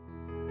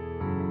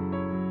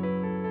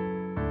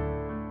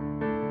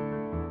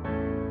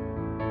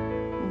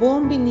Bom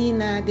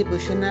menina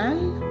Deboshonal,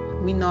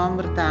 meu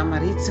nome é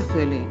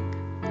Mateo6vs5-8.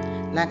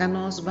 Lá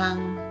nós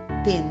vamos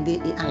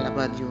tender e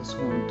alabar Deus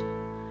junto.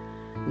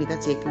 Me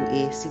está checando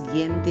o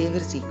seguinte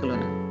versículo.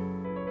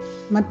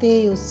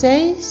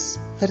 Mateo6,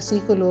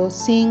 versículo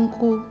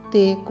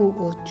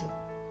 5-8.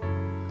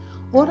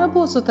 Ora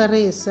vos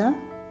reza,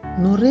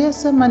 não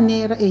reza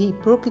maneira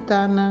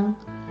hipócrita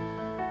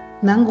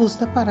não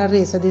gusta para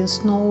reza de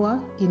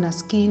snowa e na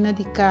esquina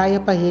de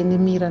caia para gente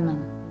mira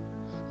não.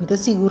 Mita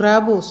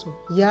segura vos,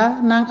 já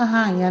não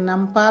arranha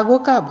não pago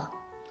acaba.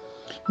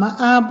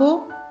 Mas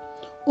abo,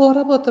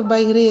 ora bota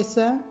vai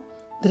reza,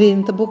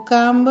 drenta bo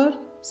camber,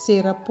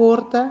 será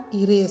porta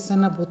e reza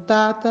na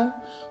botata,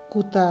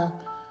 kuta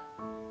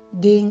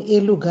den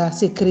e lugar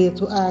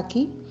secreto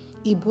aqui.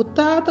 E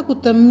botata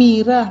kuta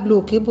mira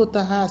lo que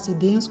bota hasi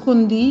den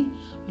escondi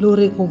lo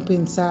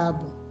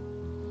recompensabo.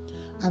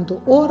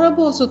 Anto ora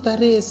boso ta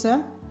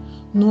reza,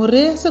 não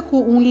reza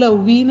com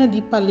lawina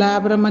de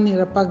palavra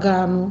maneira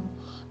pagano,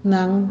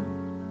 não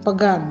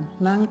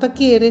ta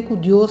querer que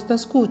Deus ta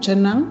escuta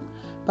não,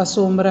 pa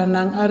sombra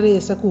não a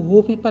reza com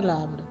roupa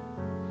palavra.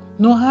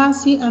 Não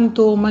hasi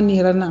anto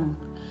maneira não,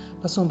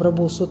 pa sombra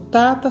boso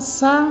tata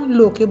sa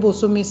lo que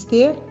boso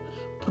mester,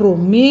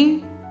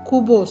 prome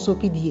que boso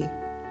pedir.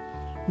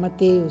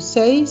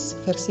 Mateo6,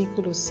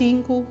 versículo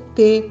 5-8.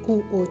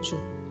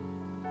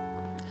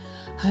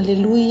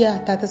 Aleluia,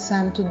 Tata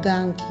Santo,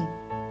 danke.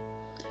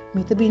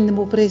 Me também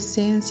na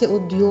presença, oh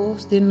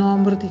Deus, de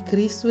nome de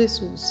Cristo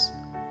Jesus.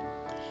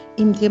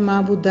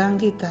 Intemabo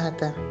danke,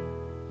 Tata.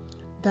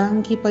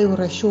 Danke para a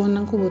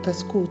oração que você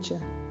escuta.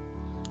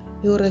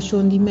 A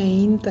oração de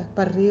minha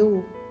para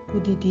eu,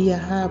 que dia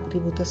abre,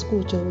 você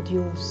escuta, oh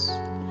Deus.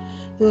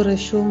 A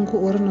oração que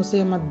ora nos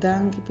chama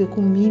danke para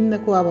comida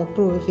que aba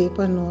prove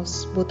para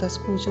nós, você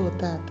escuta, oh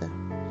Tata.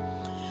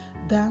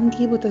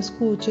 Danke você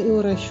escuta a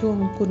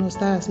oração que nos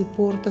dá se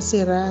porta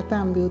será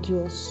também, oh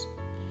Deus.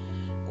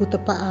 Que te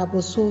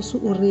paabo sosso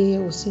o rei,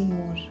 o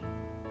Senhor.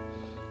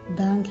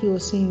 Danke, o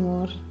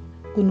Senhor,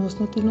 que nós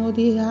não temos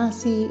de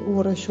fazer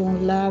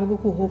oração larga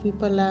com roupa e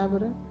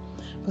palavra,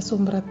 para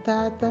sombra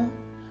Tata,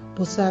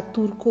 você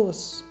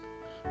turcos,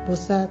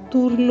 você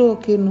turlo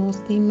que nós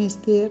temos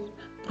ter,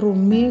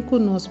 promete que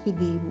nós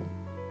pedimos.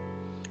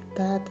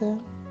 Tata,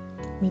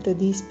 me te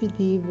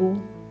despedimos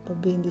para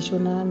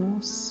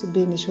bendicionar-nos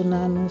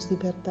de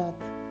verdade.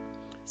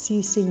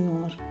 Sim,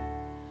 Senhor.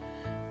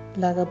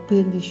 Laga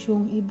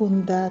bendição e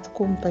bondade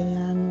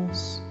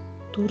acompanhar-nos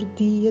todo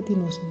dia de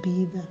nossa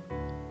vida,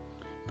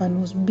 para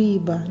nos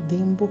viva de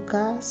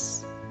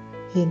bocas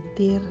e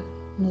ter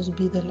nos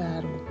vida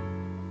larga,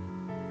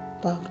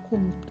 para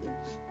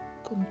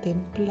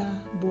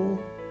contemplar o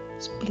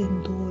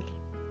esplendor,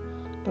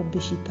 para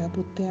visitar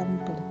o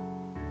templo.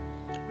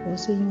 Ó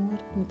Senhor,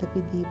 me te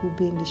pedimos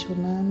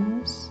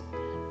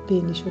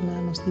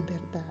bendicionar-nos de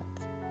verdade.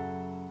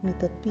 Me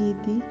te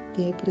pedi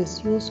de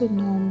precioso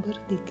nome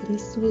de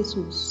Cristo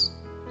Jesus.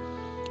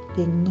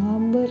 Em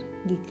nome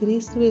de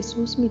Cristo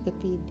Jesus me te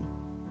pedi.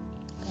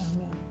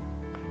 Amém.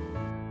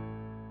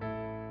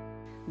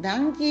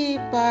 Danke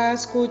para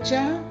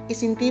escutar e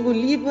sentir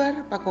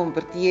livre para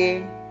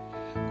compartilhar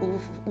com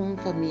uma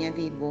família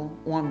de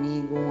um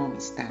amigo, uma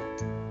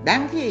amistade.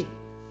 Danke.